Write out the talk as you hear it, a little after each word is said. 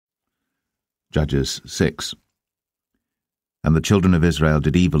Judges 6. And the children of Israel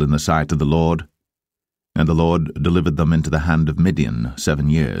did evil in the sight of the Lord, and the Lord delivered them into the hand of Midian 7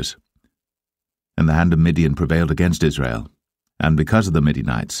 years. And the hand of Midian prevailed against Israel, and because of the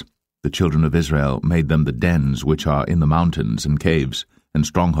Midianites, the children of Israel made them the dens which are in the mountains and caves and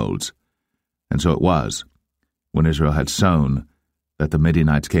strongholds. And so it was, when Israel had sown, that the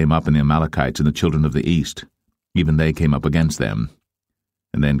Midianites came up, and the Amalekites and the children of the east, even they came up against them,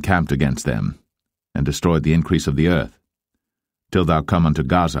 and they encamped against them, and destroyed the increase of the earth, till thou come unto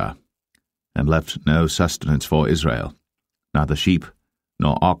Gaza, and left no sustenance for Israel, neither sheep,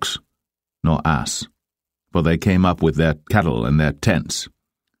 nor ox, nor ass. For they came up with their cattle and their tents,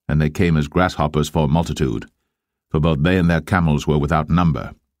 and they came as grasshoppers for multitude, for both they and their camels were without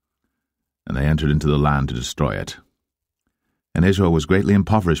number. And they entered into the land to destroy it. And Israel was greatly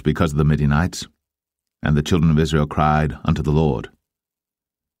impoverished because of the Midianites, and the children of Israel cried unto the Lord.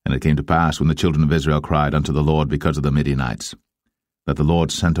 And it came to pass, when the children of Israel cried unto the Lord because of the Midianites, that the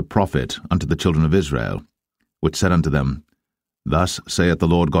Lord sent a prophet unto the children of Israel, which said unto them, Thus saith the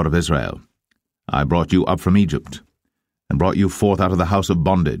Lord God of Israel, I brought you up from Egypt, and brought you forth out of the house of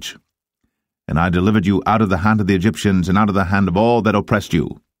bondage. And I delivered you out of the hand of the Egyptians, and out of the hand of all that oppressed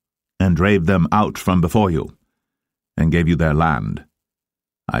you, and drave them out from before you, and gave you their land.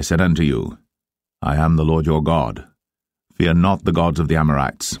 I said unto you, I am the Lord your God. Fear not the gods of the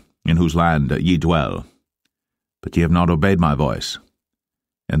Amorites, in whose land ye dwell. But ye have not obeyed my voice.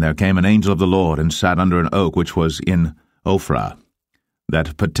 And there came an angel of the Lord, and sat under an oak which was in Ophrah,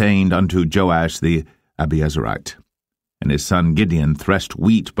 that pertained unto Joash the Abiezrite. And his son Gideon threshed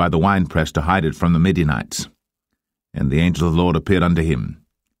wheat by the winepress to hide it from the Midianites. And the angel of the Lord appeared unto him,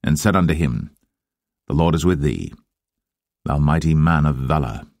 and said unto him, The Lord is with thee, thou mighty man of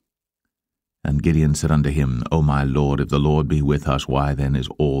valour. And Gideon said unto him, O my Lord, if the Lord be with us, why then is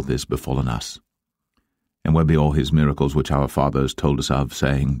all this befallen us? And where be all his miracles which our fathers told us of,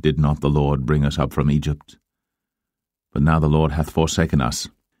 saying, Did not the Lord bring us up from Egypt? But now the Lord hath forsaken us,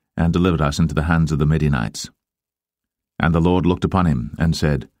 and delivered us into the hands of the Midianites. And the Lord looked upon him, and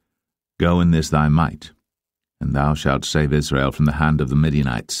said, Go in this thy might, and thou shalt save Israel from the hand of the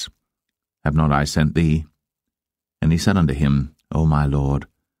Midianites. Have not I sent thee? And he said unto him, O my Lord,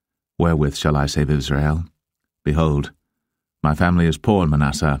 wherewith shall I save Israel? Behold, my family is poor in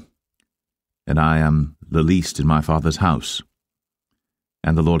Manasseh, and I am the least in my father's house.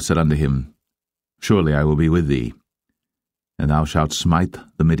 And the Lord said unto him, Surely I will be with thee, and thou shalt smite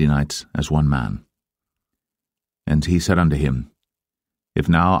the Midianites as one man. And he said unto him, If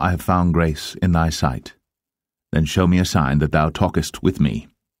now I have found grace in thy sight, then show me a sign that thou talkest with me.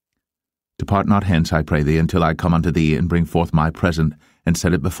 Depart not hence, I pray thee, until I come unto thee, and bring forth my present, and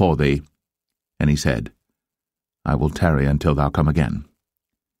set it before thee. And he said, I will tarry until thou come again.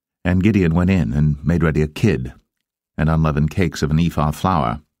 And Gideon went in, and made ready a kid, and unleavened cakes of an ephah of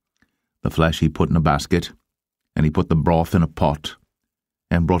flour. The flesh he put in a basket, and he put the broth in a pot,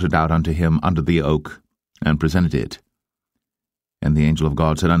 and brought it out unto him under the oak, and presented it. And the angel of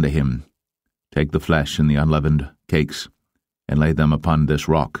God said unto him, Take the flesh and the unleavened cakes, and lay them upon this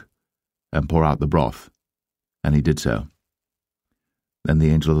rock, and pour out the broth. And he did so. Then the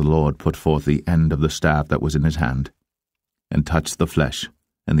angel of the Lord put forth the end of the staff that was in his hand, and touched the flesh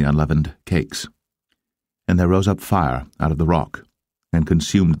and the unleavened cakes. And there rose up fire out of the rock, and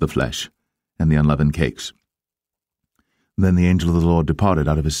consumed the flesh and the unleavened cakes. Then the angel of the Lord departed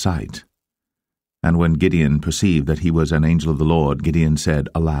out of his sight. And when Gideon perceived that he was an angel of the Lord, Gideon said,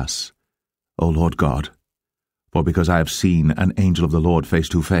 Alas, O Lord God, for because I have seen an angel of the Lord face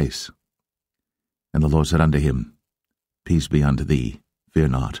to face. And the Lord said unto him, Peace be unto thee, fear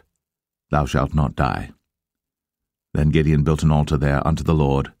not, thou shalt not die. Then Gideon built an altar there unto the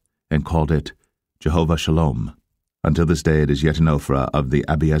Lord, and called it Jehovah Shalom. Until this day it is yet in Ophrah of the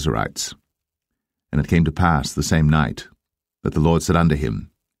Abiezrites. And it came to pass the same night that the Lord said unto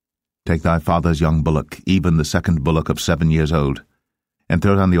him, Take thy father's young bullock, even the second bullock of 7 years old, and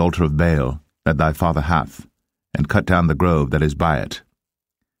throw it on the altar of Baal that thy father hath, and cut down the grove that is by it.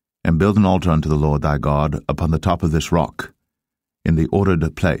 And build an altar unto the Lord thy God upon the top of this rock, in the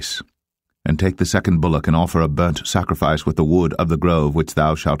ordered place, and take the second bullock, and offer a burnt sacrifice with the wood of the grove which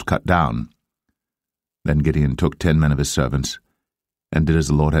thou shalt cut down. Then Gideon took 10 men of his servants, and did as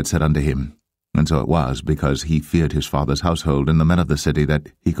the Lord had said unto him. And so it was, because he feared his father's household and the men of the city,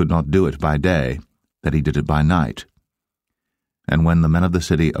 that he could not do it by day, that he did it by night. And when the men of the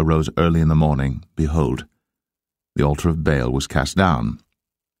city arose early in the morning, behold, the altar of Baal was cast down,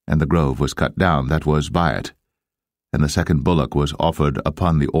 and the grove was cut down that was by it, and the second bullock was offered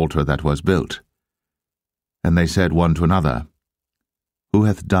upon the altar that was built. And they said one to another, Who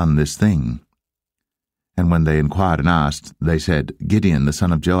hath done this thing? And when they inquired and asked, they said, Gideon the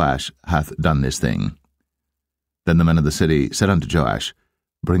son of Joash hath done this thing. Then the men of the city said unto Joash,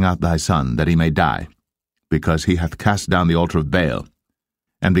 Bring out thy son, that he may die, because he hath cast down the altar of Baal,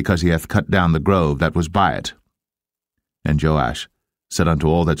 and because he hath cut down the grove that was by it. And Joash said unto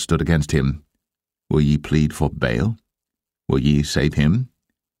all that stood against him, Will ye plead for Baal? Will ye save him?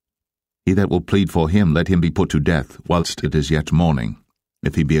 He that will plead for him, let him be put to death, whilst it is yet morning,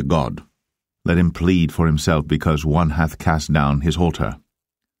 if he be a god. Let him plead for himself, because one hath cast down his altar.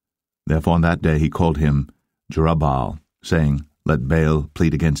 Therefore on that day he called him Jerubbaal, saying, Let Baal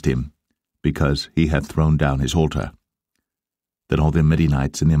plead against him, because he hath thrown down his altar. Then all the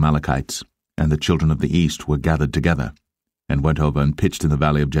Midianites and the Amalekites and the children of the east were gathered together, and went over and pitched in the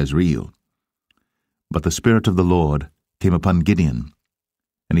valley of Jezreel. But the Spirit of the Lord came upon Gideon,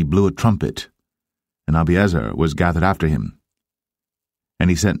 and he blew a trumpet, and Abiezer was gathered after him. And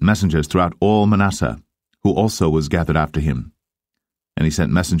he sent messengers throughout all Manasseh, who also was gathered after him. And he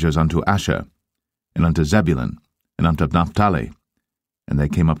sent messengers unto Asher, and unto Zebulun, and unto Naphtali, and they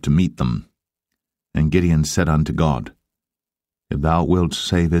came up to meet them. And Gideon said unto God, If thou wilt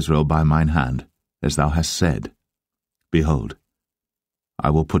save Israel by mine hand, as thou hast said, behold, I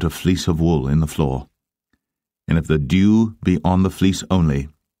will put a fleece of wool in the floor. And if the dew be on the fleece only,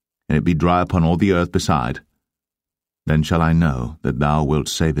 and it be dry upon all the earth beside, then shall I know that thou wilt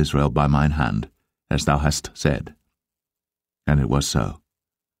save Israel by mine hand, as thou hast said. And it was so.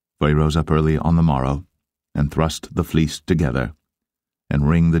 For he rose up early on the morrow, and thrust the fleece together, and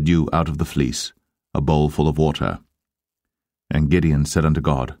wring the dew out of the fleece, a bowl full of water. And Gideon said unto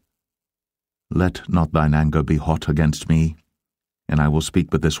God, Let not thine anger be hot against me, and I will speak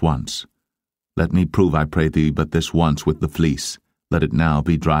but this once. Let me prove, I pray thee, but this once with the fleece. Let it now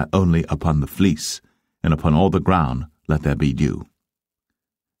be dry only upon the fleece, and upon all the ground let there be dew.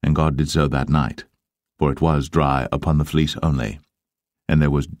 And God did so that night, for it was dry upon the fleece only, and there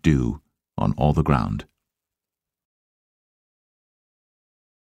was dew on all the ground.